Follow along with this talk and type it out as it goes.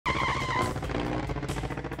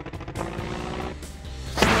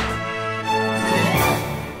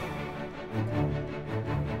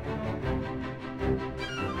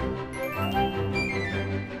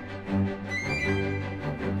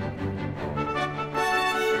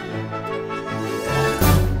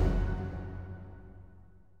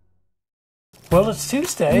Well, it's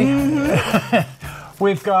Tuesday.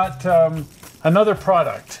 We've got another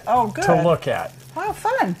product to look at. Wow,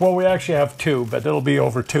 fun. Well, we actually have two, but it'll be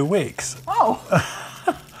over 2 weeks. Oh.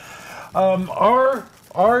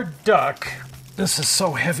 Our duck, this is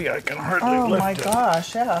so heavy I can hardly lift it. Oh my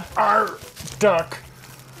gosh, yeah. Our duck,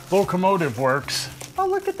 Locomotive Works. Oh,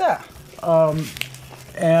 look at that.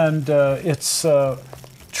 And it's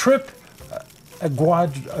Tripp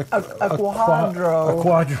Aquadro.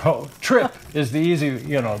 Tripp is the easy,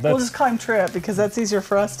 you know. We'll just call him Tripp because that's easier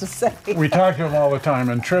for us to say. We talk to him all the time,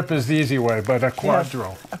 and Tripp is the easy way, but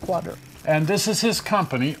Aquadro. Yes, Aquadro. And this is his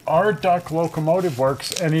company, Our Duck Locomotive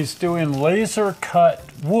Works, and he's doing laser cut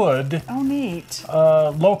wood. Oh, neat.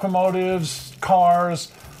 Locomotives,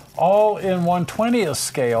 cars, all in 1/20th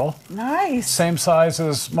scale. Nice. Same size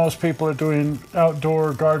as most people are doing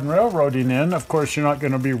outdoor garden railroading in. Of course, you're not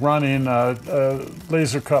going to be running a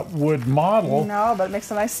laser cut wood model. No, but it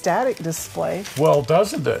makes a nice static display. Well,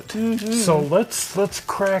 doesn't it? So let's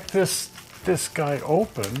crack this guy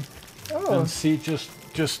open and see just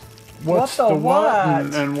what's the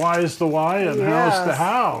what and why is the why and how's the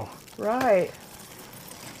how. Right.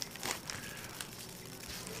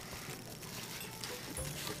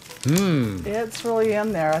 It's really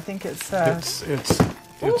in there. I think it's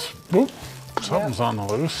whoop, something's on the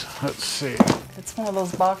loose. Let's see. It's one of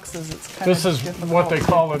those boxes. It's kind This of is difficult. what they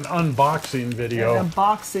call an unboxing video. An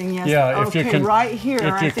unboxing, yes. Yeah, okay, if you can, right here.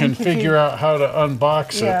 if you can figure out how to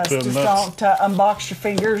unbox it, yes, then just that's, don't unbox your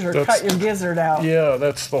fingers or cut your gizzard out. Yeah,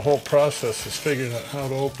 that's the whole process, is figuring out how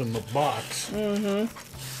to open the box. And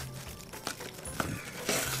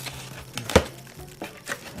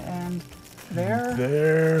there.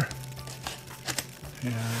 There.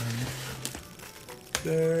 And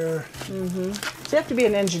there. So you have to be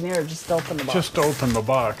an engineer just to open the box. Just open the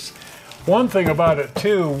box. One thing about it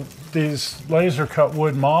too, these laser cut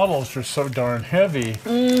wood models are so darn heavy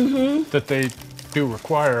that they do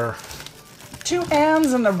require 2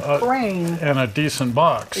 hands and a brain. and a decent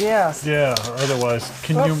box. Yes. Yeah. Otherwise,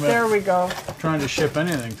 can you there we go. trying to ship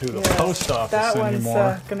anything through the post office that anymore?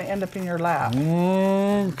 That one's going to end up in your lap.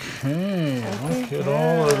 Okay. Look at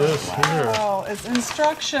all of this here. Oh, it's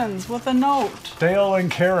instructions with a note. Dale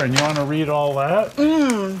and Karyn, you want to read all that?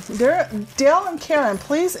 Dale and Karyn,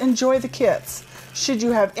 please enjoy the kits. Should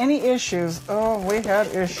you have any issues, we had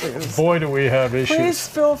issues. Boy, do we have issues. Please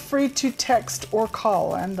feel free to text or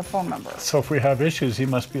call and the phone number. So if we have issues, he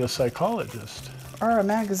must be a psychologist. Or a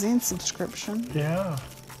magazine subscription. Yeah.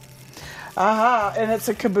 And it's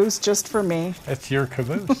a caboose just for me. It's your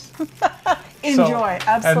caboose. Enjoy,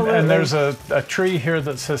 absolutely. And there's a tree here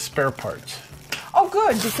that says spare parts. Oh,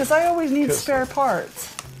 good, because I always need spare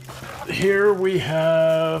parts. Here we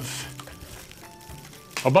have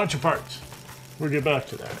a bunch of parts. We'll get back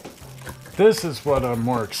to that. This is what I'm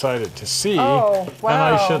more excited to see. Oh, wow. And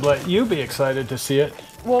I should let you be excited to see it,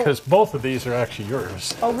 because both of these are actually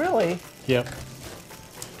yours. Oh, really? Yep.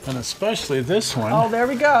 And especially this one. Oh, there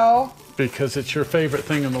we go. Because it's your favorite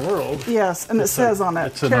thing in the world. Yes, and it says on it,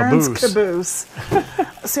 it's a Karyn's caboose.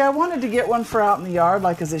 See, I wanted to get one for out in the yard,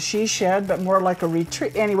 like as a she shed, but more like a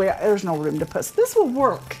retreat. Anyway, there's no room to put. So this will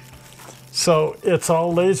work. So it's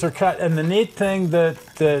all laser cut, and the neat thing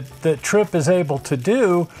that Tripp is able to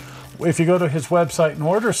do, if you go to his website and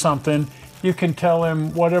order something, you can tell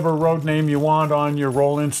him whatever road name you want on your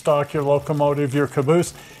rolling stock, your locomotive, your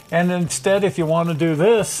caboose, and instead, if you want to do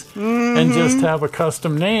this and just have a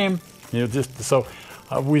custom name, you just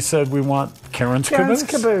we said we want Karyn's Caboose. Karyn's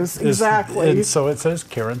Caboose, exactly. And so it says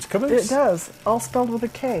Karyn's Caboose. It does, all spelled with a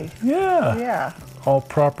K. Yeah. Yeah. All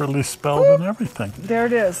properly spelled and everything. There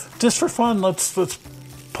it is. Just for fun, let's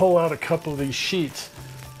pull out a couple of these sheets.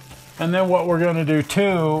 And then what we're going to do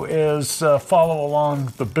too is follow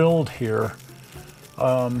along the build here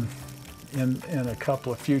in a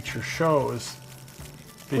couple of future shows.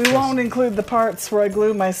 We won't include the parts where I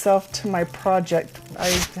glue myself to my project. I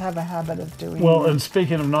have a habit of doing Well, that. and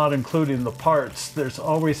speaking of not including the parts, there's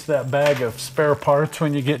always that bag of spare parts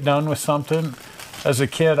when you get done with something. As a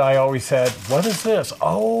kid, I always had, what is this?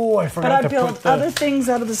 Oh, I forgot to put But I built other things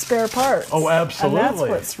out of the spare parts. Oh, absolutely. And that's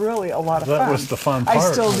what's really a lot of fun. That was the fun part.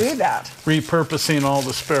 I still do that. Repurposing all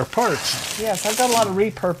the spare parts. Yes, I've got a lot of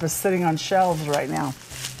repurpose sitting on shelves right now.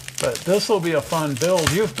 But this will be a fun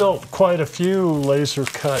build. You've built quite a few laser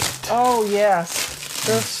cut. Oh, yes.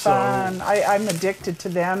 They're fun. I'm addicted to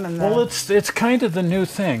them. And well, it's kind of the new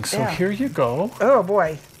thing. So here you go. Oh,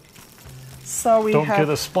 boy. So we Don't get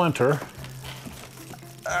a splinter.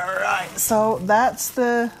 All right, so that's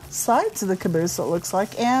the sides of the caboose, it looks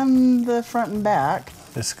like, and the front and back.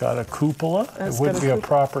 It's got a cupola. It wouldn't be a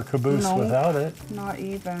proper caboose without it. Not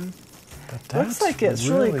even. Looks like it's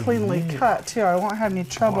really cleanly neat. cut too. I won't have any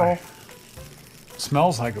trouble. Boy.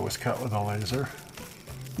 Smells like it was cut with a laser.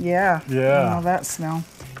 Yeah. Yeah. I know that smell.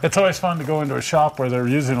 It's always fun to go into a shop where they're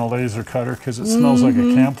using a laser cutter because it smells like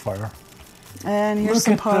a campfire. And here's Look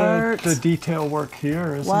some at parts. the detail work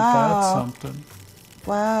here. Isn't Wow. that something?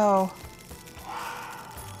 Wow.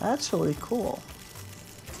 That's really cool.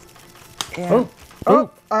 And,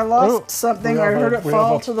 I lost something. I heard it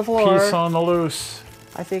fall to the floor. Piece on the loose.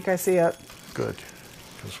 I think I see it. Good.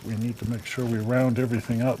 Because we need to make sure we round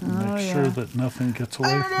everything up and make yeah. sure that nothing gets away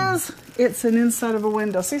There from it is. It's an inside of a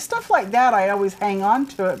window. See, stuff like that, I always hang on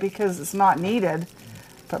to it because it's not needed.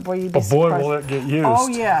 But boy, you'd be But boy, surprised. will it get used. Oh,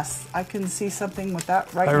 yes. I can see something with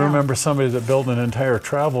that right now. I remember somebody that built an entire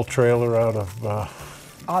travel trailer out of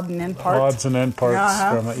Odd and end parts. odds and end parts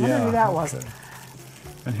from it. I wonder Yeah. who that was. Okay.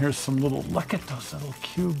 And here's some little, look at those little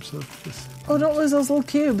cubes of this. Oh, don't lose those little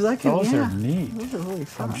cubes. I can, Those yeah. are neat. Those are really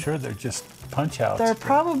fun. I'm sure they're just punch outs. They're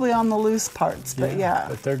probably on the loose parts, but yeah.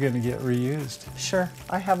 But they're going to get reused. Sure.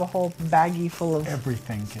 I have a whole baggie full of...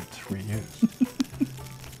 Everything gets reused.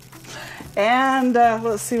 And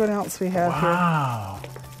let's see what else we have here. Wow.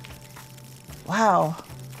 Wow.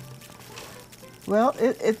 Well,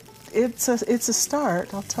 it's a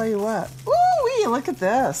start, I'll tell you what. Ooh-wee, look at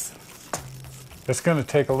this. It's going to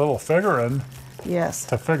take a little figuring Yes.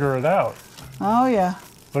 to figure it out. Oh, yeah.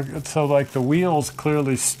 Look, so like the wheels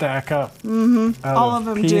clearly stack up. All of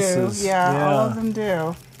them pieces. do. Yeah, all of them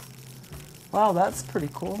do. Wow, that's pretty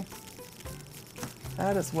cool.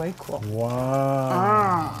 That is way cool.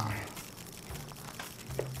 Wow.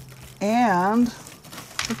 And,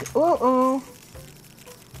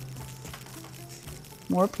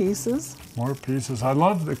 more pieces. More pieces. I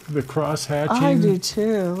love the cross hatching. I do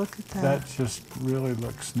too. Look at that. That just really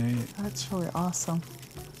looks neat. That's really awesome.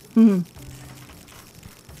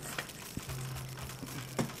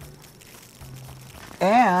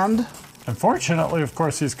 And, Unfortunately, of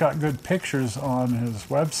course, he's got good pictures on his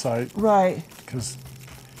website right. because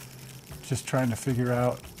just trying to figure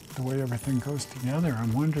out the way everything goes together.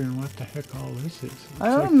 I'm wondering what the heck all this is. It's I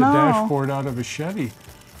don't like know. the dashboard out of a Chevy.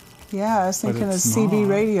 Yeah, I was thinking of it's CB not.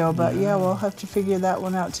 radio, but yeah, we'll have to figure that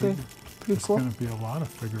one out too. Pretty It's cool. going to be a lot of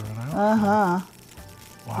figuring out. Uh-huh.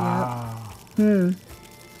 Wow.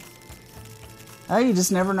 Oh, you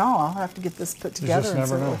just never know. I'll have to get this put together just and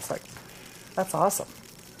see never what it know. looks like. That's awesome.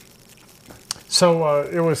 So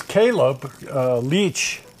it was Caleb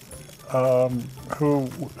Leach who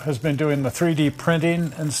has been doing the 3D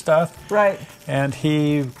printing and stuff. Right. And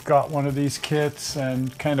he got one of these kits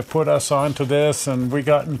and kind of put us onto this, and we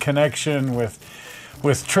got in connection with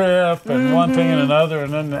Tripp and one thing and another,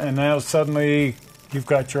 and now suddenly you've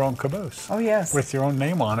got your own caboose. Oh, yes. With your own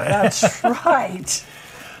name on it. That's right.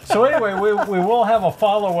 So anyway, we will have a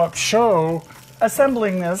follow-up show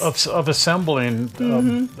Assembling this. of assembling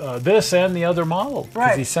this and the other model. Because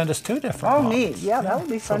Right. he sent us two different Oh, models. neat. Yeah, that would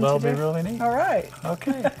be fun so that'll to do. be really neat. All right.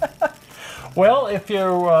 Okay. Well, if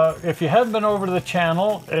you haven't been over to the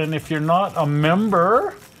channel, and if you're not a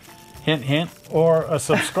member, hint hint, or a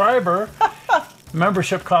subscriber,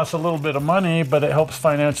 membership costs a little bit of money, but it helps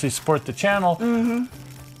financially support the channel.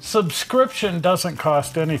 Subscription doesn't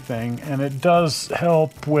cost anything, and it does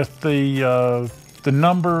help with the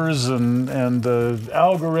numbers and the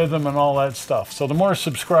algorithm and all that stuff. So the more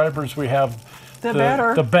subscribers we have, The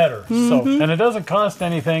better. The better. So, and it doesn't cost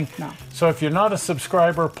anything. No. So if you're not a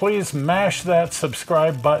subscriber, please mash that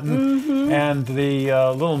subscribe button and the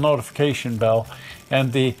little notification bell,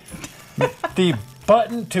 and the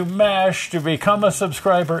button to mash to become a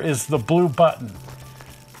subscriber is the blue button.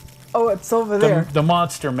 Oh, it's over there. The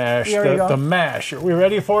monster mash. There you go. The mash. Are we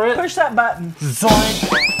ready for it? Push that button.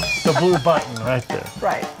 Zoink. The blue button right there.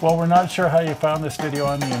 Right. Well, we're not sure how you found this video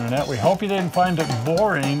on the internet. We hope you didn't find it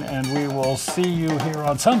boring, and we will see you here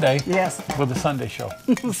on Sunday Yes. with the Sunday show.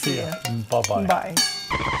 See ya. Bye-bye.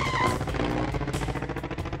 Bye.